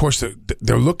 of course,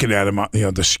 they're looking at him,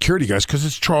 the security guys, because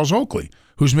it's Charles Oakley,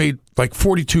 who's made like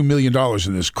 $42 million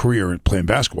in his career playing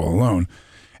basketball alone.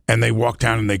 And they walk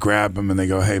down and they grab him and they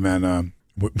go, hey, man,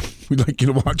 we'd like you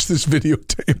to watch this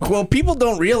videotape. Well, people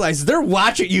don't realize they're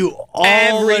watching you all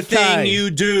Everything the time.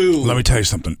 you do. Let me tell you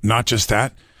something. Not just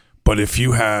that, but if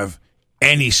you have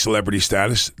any celebrity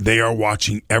status, they are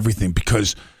watching everything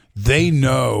because they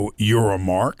know you're a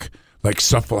mark. Like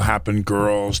stuff will happen,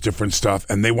 girls, different stuff,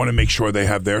 and they want to make sure they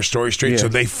have their story straight. Yeah. So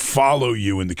they follow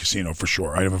you in the casino for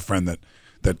sure. I have a friend that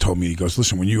told me, he goes,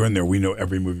 listen, when you're in there, we know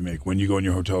every move you make. When you go in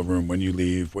your hotel room, when you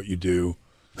leave, what you do,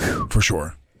 for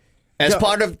sure. As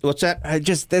part of, what's that?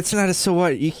 That's not a so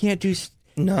what. You can't do.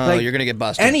 No, you're going to get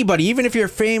busted. Anybody, even if you're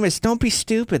famous, don't be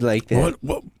stupid like that.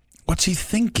 What's he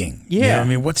thinking? Yeah. You know what I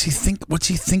mean, what's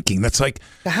he thinking? That's like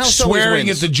The house always swearing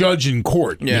wins. at the judge in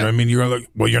court. You Yeah. know what I mean? You're like,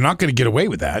 well, you're not going to get away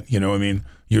with that. You know what I mean?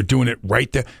 You're doing it right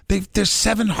there. There's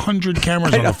 700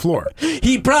 cameras on the floor.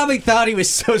 He probably thought he was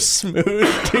so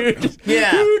smooth, dude.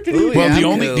 Yeah. Well, the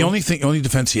only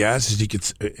defense he has is he could,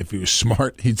 if he was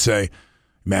smart, he'd say,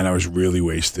 "Man, I was really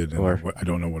wasted, and I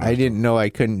don't know what." I didn't know I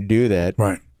couldn't do that.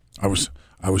 Right. I was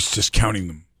I was just counting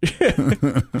them.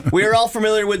 We are all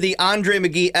familiar with the Andre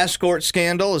McGee escort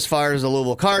scandal as far as the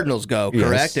Louisville Cardinals go,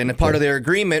 correct? Yes. And a part of their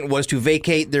agreement was to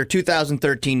vacate their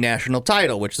 2013 national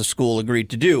title, which the school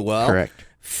agreed to do. Well, Correct.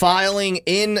 Filing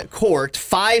in court,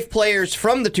 5 players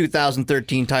from the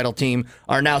 2013 title team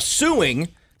are now suing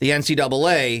the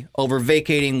NCAA over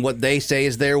vacating what they say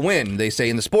is their win. They say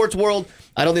in the sports world,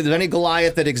 I don't think there's any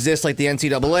Goliath that exists like the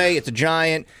NCAA. It's a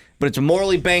giant, but it's a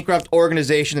morally bankrupt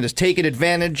organization that has taken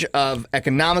advantage of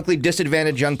economically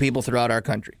disadvantaged young people throughout our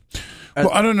country. Well,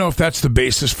 I don't know if that's the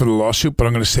basis for the lawsuit, but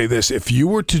I'm going to say this. If you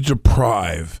were to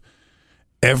deprive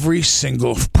every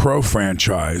single pro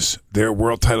franchise their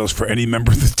world titles for any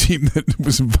member of the team that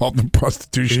was involved in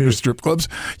prostitution or strip clubs,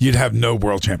 you'd have no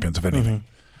world champions of anything.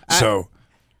 So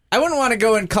I wouldn't want to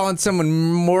go and calling someone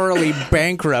morally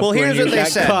bankrupt Well, here's when what you they got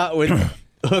said. caught with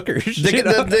hookers.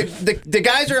 The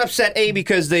guys are upset,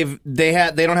 because they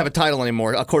don't have a title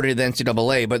anymore, according to the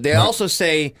NCAA. But they also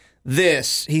say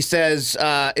this. He says,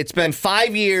 it's been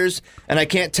 5 years, and I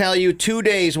can't tell you 2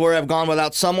 days where I've gone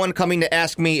without someone coming to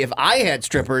ask me if I had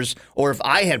strippers or if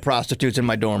I had prostitutes in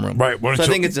my dorm room. Right. So I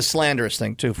think it's a slanderous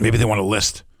thing, too. Maybe they want a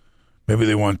list. Maybe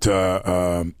they want,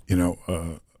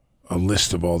 a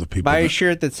list of all the people. Buy a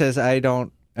shirt that says I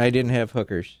didn't have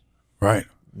hookers. Right.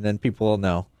 And then people will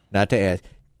know not to ask.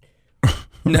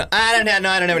 No, I don't have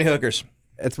any hookers.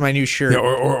 That's my new shirt. Yeah,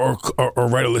 or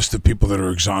write a list of people that are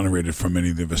exonerated from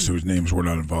any of us whose names were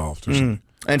not involved. Or something.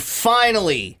 And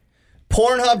finally,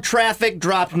 Pornhub traffic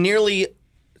dropped nearly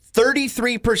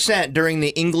 33% during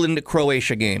the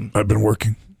England-Croatia game. I've been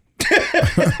working.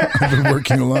 I've been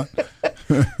working a lot.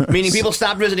 Meaning people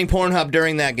stopped visiting Pornhub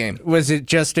during that game. Was it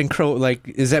just in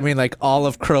does that mean like all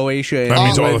of Croatia? That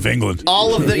means all of England.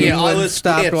 All of the England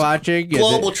stopped watching.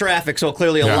 Global traffic, so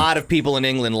clearly a lot of people in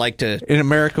England like to. In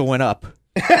America went up.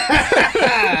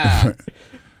 I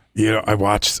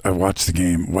watched the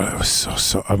game. Well, it was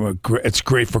it's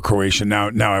great for Croatia.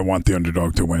 Now I want the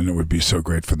underdog to win. It would be so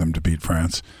great for them to beat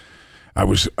France. I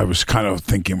was kind of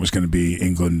thinking it was going to be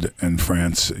England and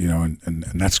France, and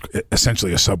that's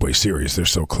essentially a subway series. They're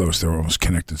so close; they're almost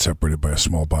connected, separated by a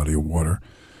small body of water.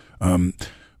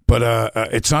 But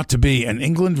it's not to be. And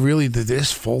England really did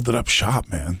this folded up shop,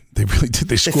 man. They really did.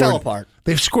 They fell apart.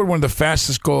 They've scored one of the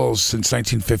fastest goals since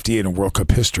 1958 in World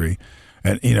Cup history,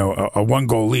 and a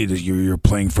 1-goal lead is you're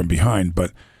playing from behind.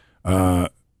 But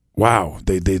wow,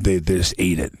 they just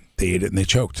ate it. They ate it and they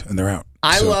choked and they're out.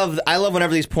 I love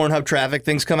whenever these Pornhub traffic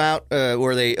things come out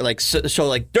where they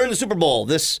show during the Super Bowl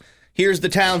here's the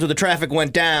towns where the traffic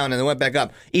went down and then went back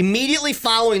up. Immediately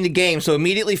following the game, so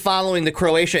immediately following the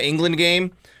Croatia-England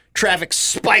game, traffic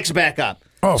spikes back up.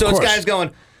 Oh, so it's guys going,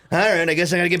 all right, I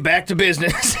guess I got to get back to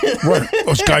business. Right.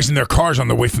 Those guys in their cars on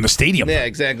the way from the stadium. Yeah,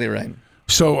 exactly right.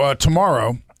 So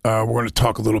tomorrow we're going to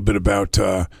talk a little bit about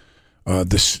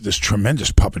this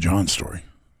tremendous Papa John story.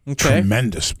 Okay.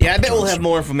 Tremendous. Yeah, I bet we'll have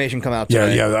more information come out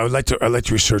today. Yeah. I'd like to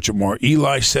research it more.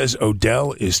 Eli says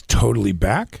Odell is totally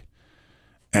back,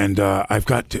 and I've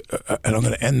got to, and I'm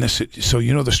going to end this. So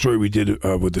the story we did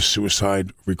with the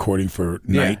suicide recording for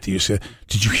Night. Yeah.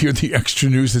 Did you hear the extra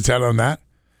news that's out on that?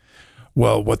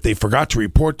 Well, what they forgot to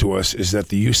report to us is that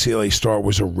the UCLA star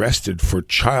was arrested for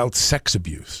child sex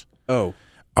abuse. Oh,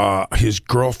 his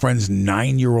girlfriend's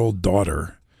 9-year-old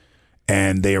daughter.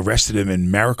 And they arrested him in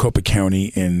Maricopa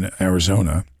County in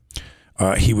Arizona.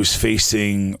 He was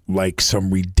facing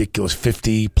some ridiculous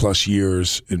 50-plus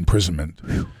years imprisonment,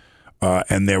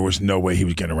 and there was no way he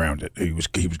was getting around it. He was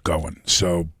going.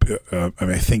 So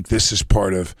I think this is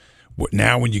part of what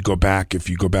now. When you go back, if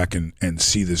you go back and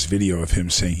see this video of him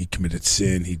saying he committed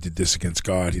sin, he did this against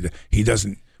God. He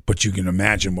doesn't. But you can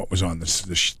imagine what was on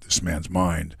this man's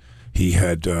mind. He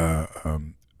had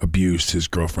abused his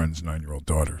girlfriend's 9-year-old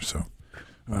daughter. So.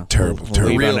 Terrible.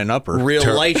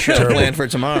 Real light show planned for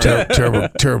tomorrow.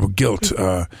 Terrible guilt,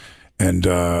 and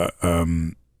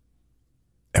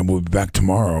we'll be back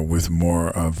tomorrow with more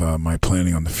of my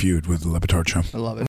planning on the feud with the Le Batard Show. I love it.